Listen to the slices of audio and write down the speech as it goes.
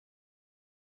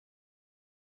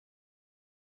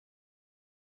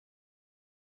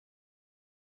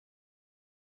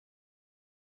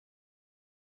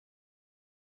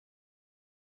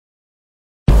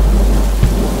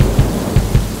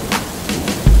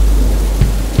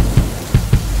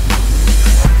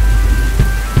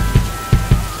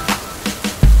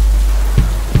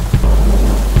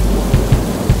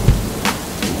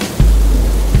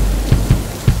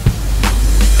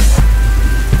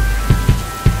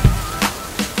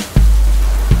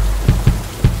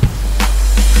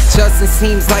Justin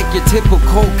seems like your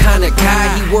typical kind of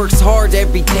guy. He works hard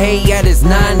every day at his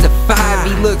 9 to 5.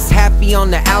 He looks happy on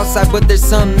the outside, but there's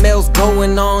something else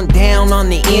going on down on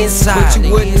the inside. But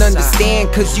you wouldn't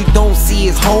understand cause you don't see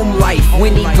his home life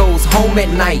when he goes home at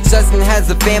night. Justin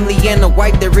has a family and a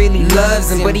wife that really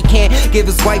loves him, but he can't give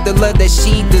his wife the love that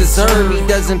she deserves. He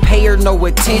doesn't pay her no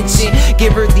attention,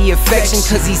 give her the affection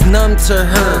cause he's numb to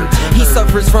her. He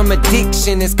suffers from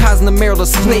addiction, it's causing a marital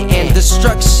split and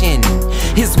destruction.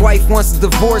 His wife wants to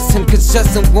divorce him cause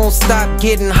Justin won't stop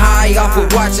getting high off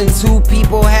of watching two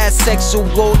people have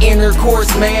sexual intercourse,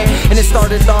 man. And it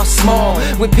started off small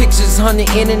with pictures on the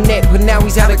internet, but now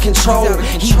he's out of control.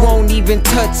 He won't even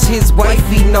touch his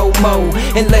wifey no more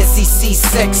unless he sees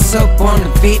sex up on the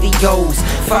videos.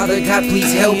 Father God,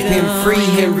 please help him, free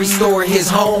him, restore his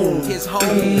home.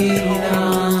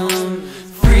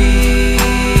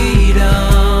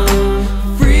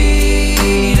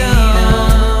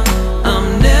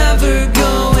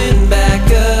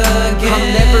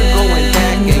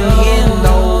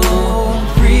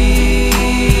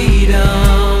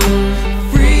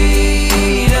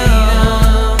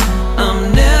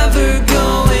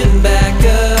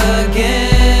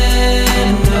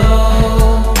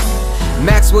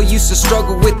 Used to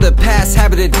struggle with the past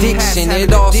habit addiction.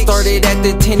 It all started at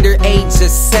the tender age of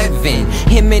 7.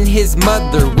 Him and his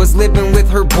mother was living with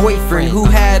her boyfriend who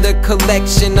had a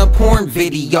collection of porn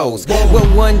videos. Well,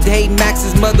 one day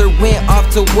Max's mother went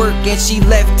off to work and she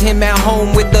left him at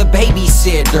home with the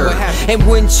babysitter. And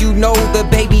wouldn't you know, the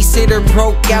babysitter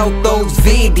broke out those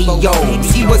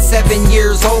videos. He was 7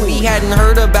 years old, he hadn't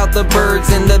heard about the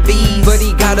birds and the bees, but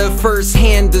he got a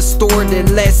first-hand distorted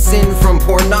lesson from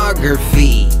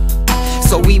pornography.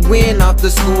 So he went off to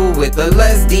school with a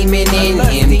lust demon in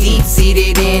him,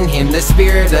 deep-seated in him. The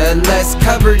spirit of lust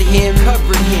covered him.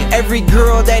 Every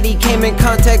girl that he came in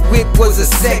contact with was a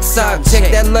sex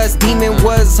object. That lust demon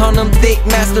was on him thick.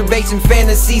 Masturbation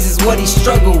fantasies is what he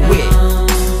struggled with.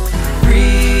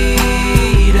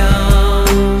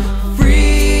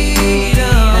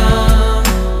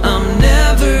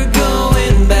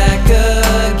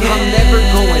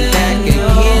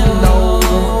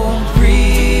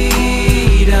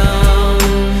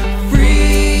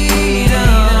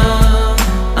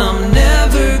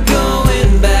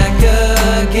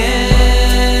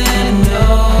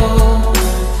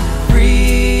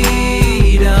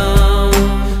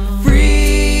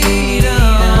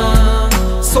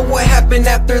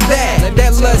 After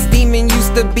that lust demon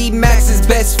used to be Max's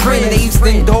best friend. They used to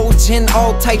indulge in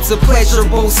all types of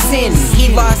pleasurable sin.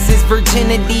 He lost his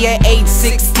virginity at age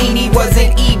 16, he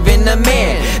wasn't even a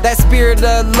man. That spirit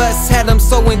of lust had him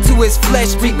so into his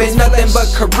flesh, reaping nothing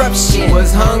but corruption. He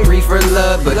was hungry for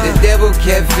love, but the devil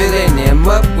kept filling him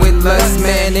up with lust,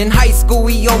 man. In high school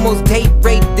he almost date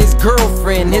raped his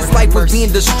girlfriend. His life was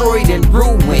being destroyed and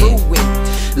ruined.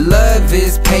 Love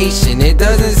is patient, it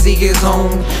doesn't seek its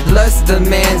own. Lust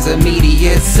demands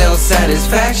immediate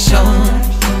self-satisfaction.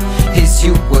 His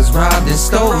youth was robbed and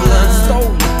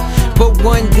stolen. But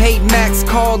one day Max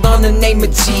called on the name of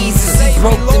Jesus. He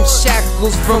broke them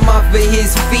shackles from off of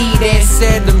his feet and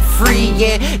set him free.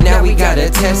 And now we got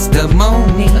a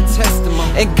testimony.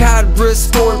 And God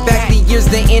restored back the years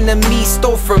the enemy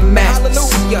stole from Max.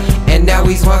 And now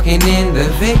he's walking in the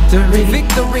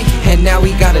victory. And now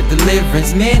we got a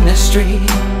deliverance ministry.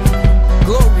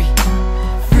 Glory.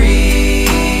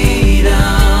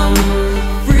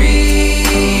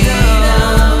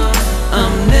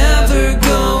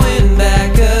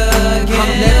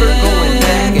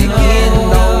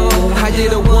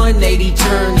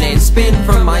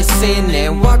 From my sin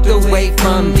and walked away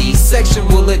from these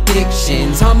sexual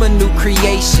addictions. I'm a new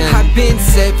creation, I've been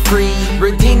set free,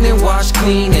 redeemed and washed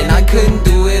clean, and I couldn't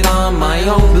do it on my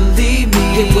own. Believe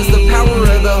me, it was the power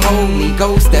of the Holy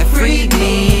Ghost that freed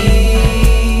me.